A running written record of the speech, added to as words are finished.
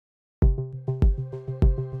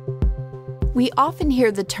We often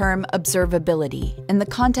hear the term observability in the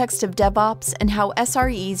context of DevOps and how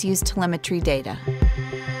SREs use telemetry data.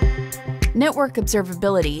 Network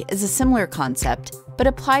observability is a similar concept, but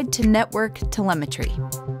applied to network telemetry.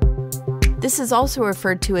 This is also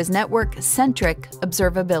referred to as network-centric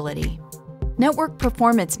observability. Network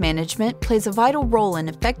performance management plays a vital role in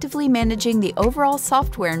effectively managing the overall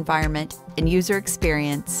software environment and user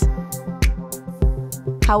experience.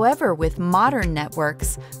 However, with modern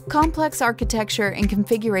networks, complex architecture and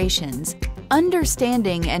configurations,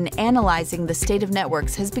 understanding and analyzing the state of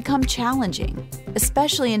networks has become challenging,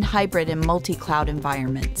 especially in hybrid and multi-cloud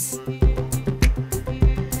environments.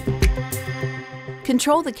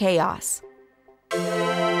 Control the chaos.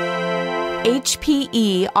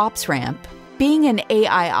 HPE OpsRamp, being an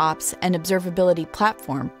AI ops and observability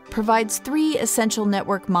platform, provides 3 essential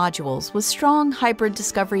network modules with strong hybrid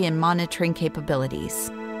discovery and monitoring capabilities.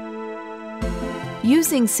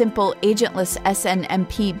 Using simple agentless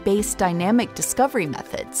SNMP-based dynamic discovery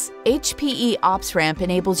methods, HPE OpsRamp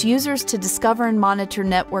enables users to discover and monitor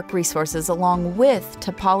network resources along with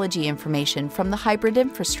topology information from the hybrid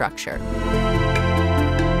infrastructure.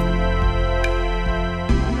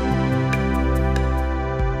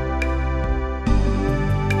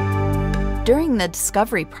 During the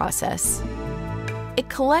discovery process, it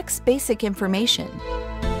collects basic information,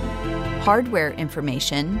 hardware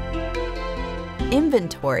information,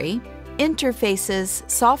 inventory, interfaces,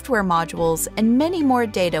 software modules, and many more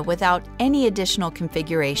data without any additional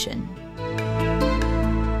configuration.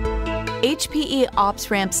 HPE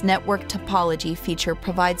OpsRamp's network topology feature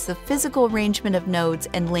provides the physical arrangement of nodes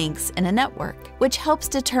and links in a network, which helps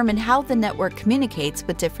determine how the network communicates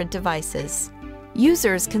with different devices.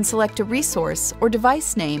 Users can select a resource or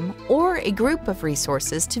device name or a group of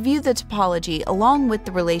resources to view the topology along with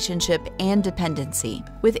the relationship and dependency.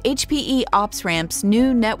 With HPE OpsRamp's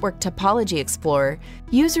new Network Topology Explorer,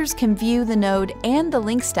 users can view the node and the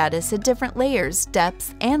link status at different layers,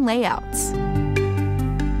 depths, and layouts.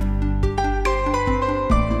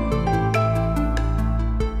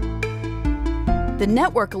 The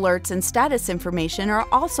network alerts and status information are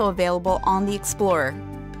also available on the Explorer,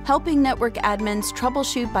 helping network admins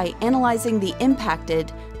troubleshoot by analyzing the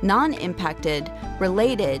impacted, non-impacted,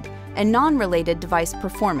 related, and non-related device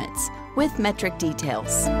performance with metric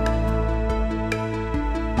details.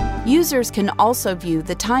 Users can also view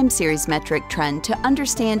the time series metric trend to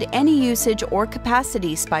understand any usage or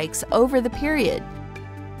capacity spikes over the period,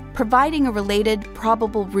 providing a related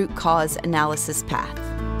probable root cause analysis path.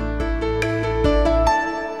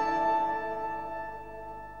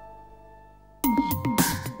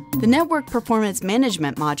 The Network Performance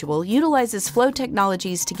Management module utilizes flow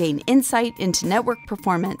technologies to gain insight into network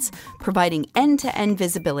performance, providing end-to-end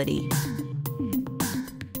visibility.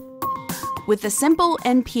 With a simple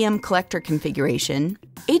NPM collector configuration,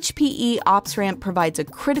 HPE OpsRamp provides a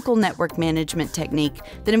critical network management technique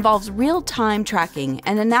that involves real-time tracking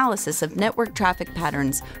and analysis of network traffic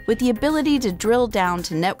patterns with the ability to drill down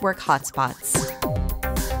to network hotspots.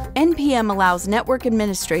 NPM allows network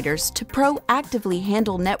administrators to proactively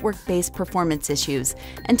handle network-based performance issues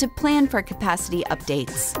and to plan for capacity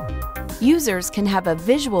updates. Users can have a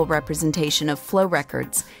visual representation of flow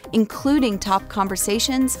records, including top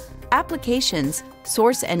conversations, applications,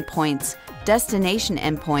 source endpoints, destination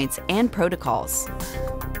endpoints, and protocols.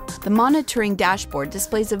 The monitoring dashboard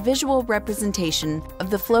displays a visual representation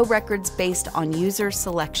of the flow records based on user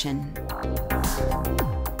selection.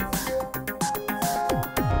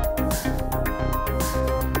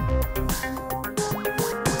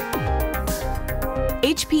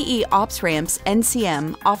 HPE OpsRamp's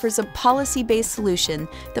NCM offers a policy-based solution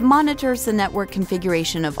that monitors the network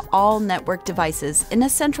configuration of all network devices in a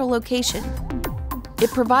central location. It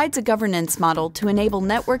provides a governance model to enable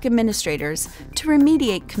network administrators to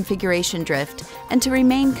remediate configuration drift and to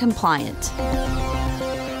remain compliant.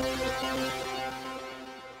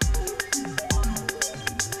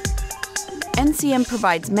 NCM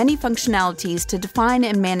provides many functionalities to define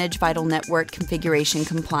and manage vital network configuration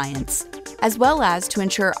compliance, as well as to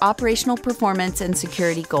ensure operational performance and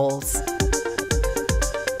security goals.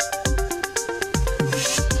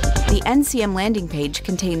 The NCM landing page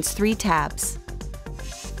contains 3 tabs: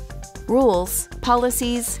 Rules,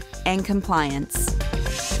 Policies, and Compliance.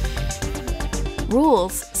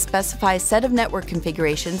 Rules specify a set of network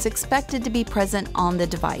configurations expected to be present on the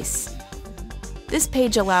device. This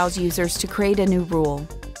page allows users to create a new rule,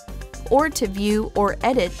 or to view or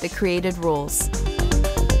edit the created rules.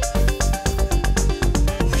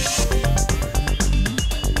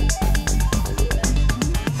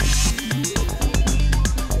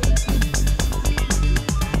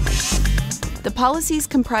 The policies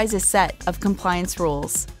comprise a set of compliance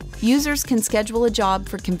rules. Users can schedule a job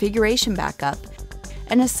for configuration backup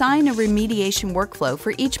and assign a remediation workflow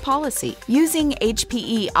for each policy using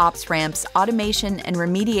HPE OpsRamp's automation and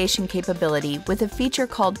remediation capability with a feature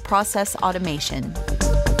called Process Automation.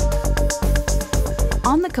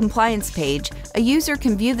 On the compliance page, a user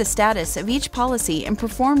can view the status of each policy and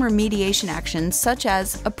perform remediation actions such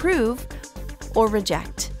as approve or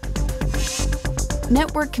reject.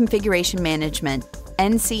 Network Configuration Management,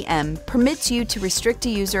 NCM, permits you to restrict a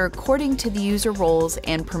user according to the user roles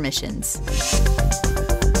and permissions.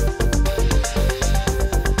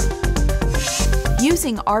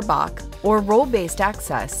 Using RBAC, or role-based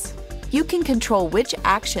access, you can control which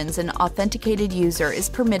actions an authenticated user is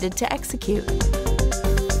permitted to execute.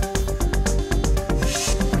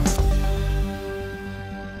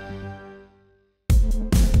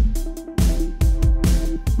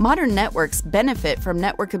 Modern networks benefit from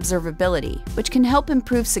network observability, which can help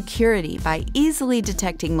improve security by easily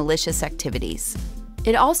detecting malicious activities.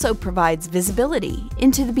 It also provides visibility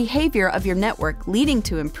into the behavior of your network, leading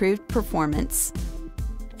to improved performance.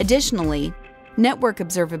 Additionally, network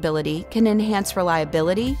observability can enhance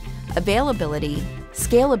reliability, availability,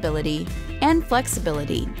 scalability, and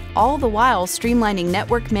flexibility, all the while streamlining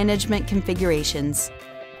network management configurations.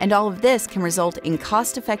 And all of this can result in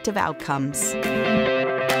cost-effective outcomes.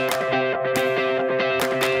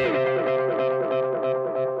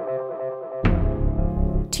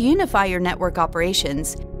 To unify your network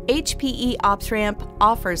operations, HPE OpsRamp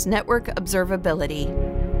offers network observability,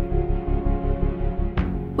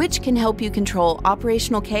 which can help you control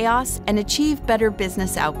operational chaos and achieve better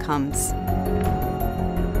business outcomes.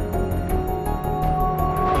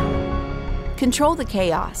 Control the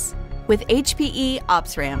chaos with HPE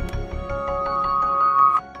OpsRamp.